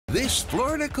This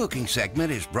Florida cooking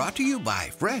segment is brought to you by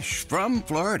Fresh from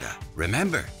Florida.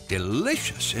 Remember,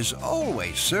 delicious is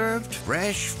always served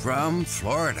fresh from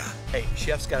Florida. Hey,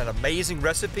 Chef's got an amazing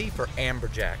recipe for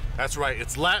Amberjack. That's right,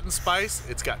 it's Latin spice,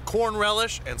 it's got corn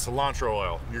relish and cilantro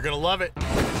oil. You're gonna love it.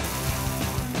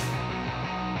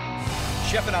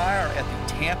 Chef and I are at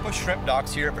the Tampa Shrimp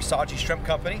Docks here at Versace Shrimp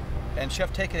Company. And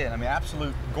Chef, take it in. I mean,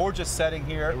 absolute gorgeous setting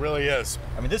here. It really is.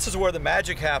 I mean, this is where the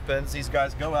magic happens. These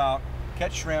guys go out,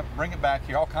 catch shrimp, bring it back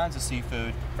here, all kinds of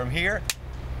seafood. From here,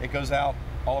 it goes out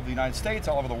all over the United States,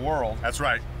 all over the world. That's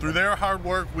right. Through their hard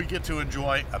work, we get to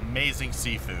enjoy amazing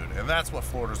seafood, and that's what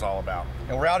Florida's all about.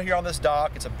 And we're out here on this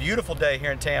dock. It's a beautiful day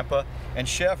here in Tampa. And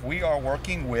Chef, we are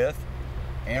working with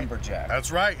Amberjack.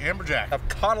 That's right, Amberjack. I've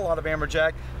caught a lot of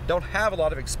Amberjack, don't have a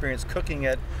lot of experience cooking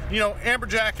it. You know,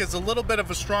 Amberjack is a little bit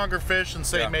of a stronger fish than,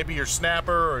 say, maybe your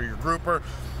snapper or your grouper.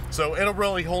 So it'll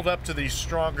really hold up to these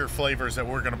stronger flavors that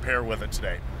we're gonna pair with it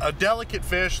today. A delicate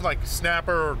fish like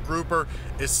snapper or grouper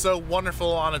is so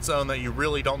wonderful on its own that you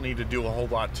really don't need to do a whole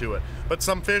lot to it. But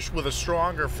some fish with a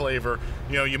stronger flavor,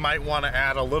 you know, you might wanna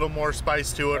add a little more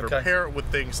spice to it or pair it with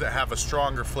things that have a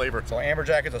stronger flavor. So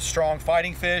Amberjack is a strong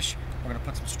fighting fish. We're gonna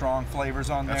put some strong flavors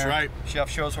on there. That's right. Chef,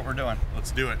 show us what we're doing.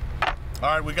 Let's do it. All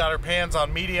right, we got our pans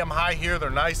on medium-high here. They're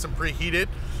nice and preheated.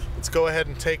 Let's go ahead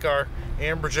and take our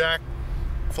Amberjack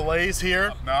fillets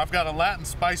here. Now I've got a Latin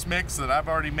spice mix that I've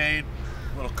already made.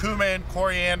 A little cumin,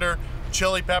 coriander,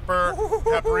 chili pepper,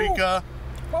 paprika.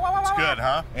 It's good,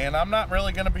 huh? And I'm not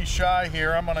really gonna be shy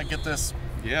here. I'm gonna get this.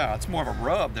 Yeah, it's more of a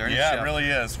rub there. Yeah, Chef? it really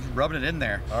is. Rubbing it in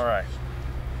there. All right.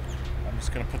 I'm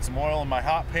just gonna put some oil in my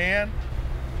hot pan.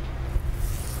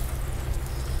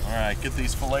 All right, get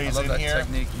these fillets in here. I love that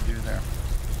technique you do there.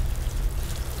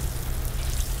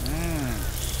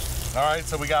 All right,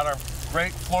 so we got our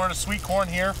great Florida sweet corn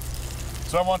here.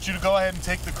 So I want you to go ahead and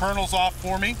take the kernels off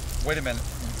for me. Wait a minute,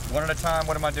 one at a time,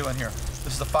 what am I doing here?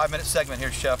 This is a 5-minute segment here,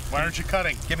 Chef. Why aren't you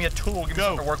cutting? Give me a tool, give me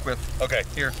something to work with. Okay.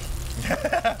 Here.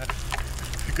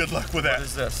 Good luck with that. What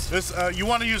is this? This, you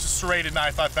want to use a serrated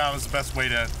knife, I found is the best way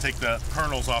to take the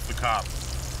kernels off the cob.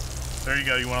 There you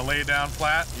go, you want to lay it down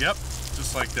flat? Yep,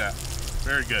 just like that.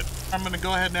 Very good. I'm gonna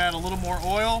go ahead and add a little more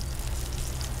oil.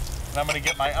 And I'm gonna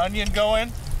get my onion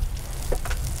going.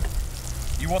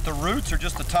 You want the roots or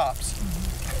just the tops?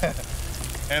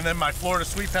 And then my Florida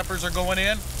sweet peppers are going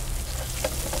in.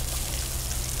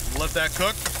 Let that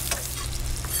cook.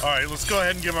 All right, let's go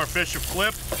ahead and give our fish a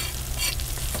flip.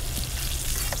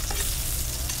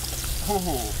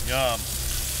 Ooh, yum.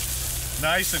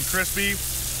 Nice and crispy.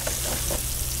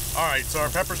 All right, so our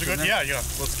peppers are good. Yeah,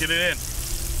 let's get it in.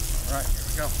 All right, here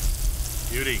we go.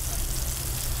 Beauty.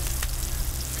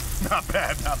 Not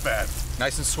bad, not bad.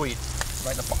 Nice and sweet.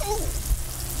 Right in the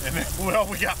And then, well,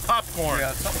 we got popcorn.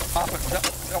 Yeah, something popping. Is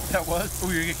that what that was?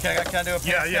 Ooh, can I do a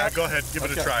Yeah, go ahead. Give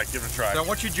it a try. Give it a try. So I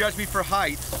want you to judge me for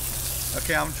height.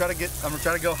 Okay, I'm gonna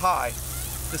try to go high.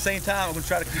 At the same time, I'm gonna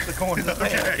try to keep the corn in the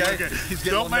pan. Okay. He's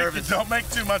getting a little nervous. Don't make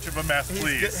too much of a mess,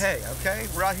 please. Hey, okay,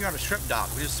 we're out here on a shrimp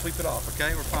dock. We just sweep it off.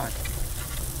 Okay, we're fine.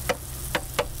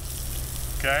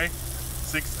 Okay,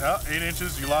 8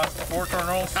 inches. You lost 4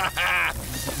 kernels.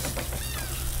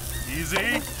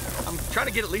 Easy. I'm trying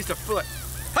to get at least a foot.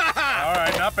 All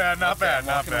right, not bad, not bad.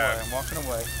 I'm walking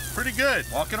away. Pretty good.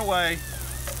 Walking away.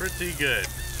 Pretty good.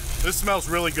 This smells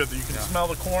really good. You can smell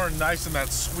the corn, nice and that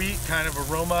sweet kind of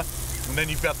aroma, and then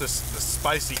you've got this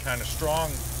spicy kind of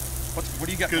strong. What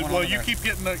do you got going on? Well, you keep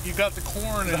getting you got the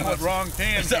corn in the wrong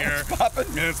pan here. What's popping?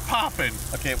 And it's popping.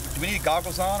 Okay, do we need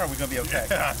goggles on, or are we gonna be okay?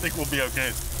 Yeah, I think we'll be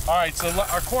okay. All right, so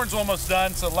our corn's almost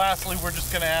done. So lastly, we're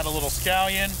just gonna add a little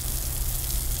scallion,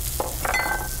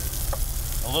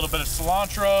 a little bit of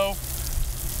cilantro.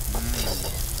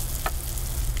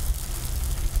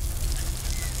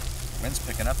 Wind's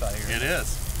picking up out here. It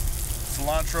is.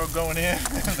 Cilantro going in.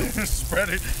 Just spread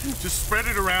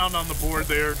it around on the board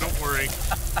there. Don't worry.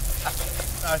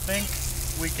 I think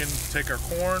we can take our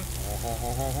corn. We're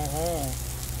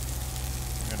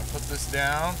gonna put this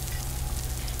down.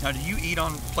 Now, do you eat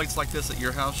on plates like this at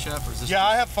your house, Chef? Or is this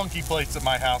I have funky plates at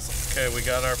my house. Okay, we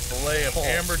got our fillet of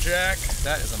Amberjack.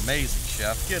 That is amazing,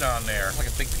 Chef. Get on there. It's like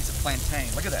a big piece of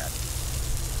plantain. Look at that.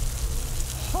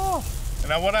 Oh. And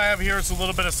now what I have here is a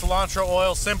little bit of cilantro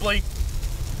oil, simply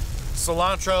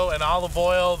cilantro and olive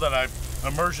oil that I've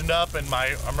immersioned up in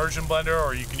my immersion blender,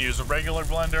 or you can use a regular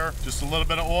blender. Just a little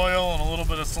bit of oil and a little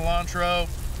bit of cilantro.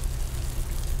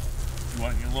 You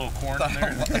want your little corn in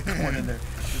there? I want the corn in there.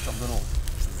 Just a little,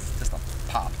 just a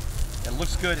pop. It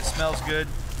looks good, it smells good.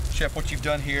 Chef, what you've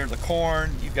done here, the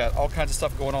corn, you've got all kinds of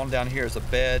stuff going on down here as a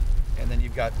bed, and then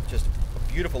you've got just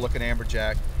a beautiful looking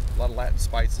Amberjack, a lot of Latin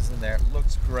spices in there. It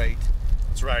looks great.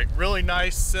 That's right. Really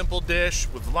nice, simple dish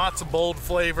with lots of bold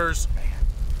flavors.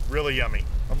 Really yummy.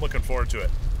 I'm looking forward to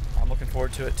it. I'm looking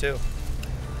forward to it too.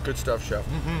 Good stuff, Chef.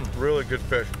 Really good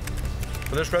fish.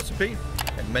 For this recipe,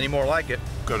 and many more like it,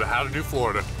 go to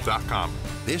howtodoflorida.com.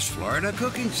 This Florida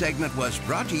cooking segment was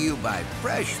brought to you by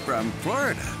Fresh from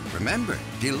Florida. Remember,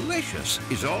 delicious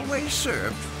is always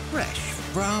served fresh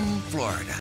from Florida.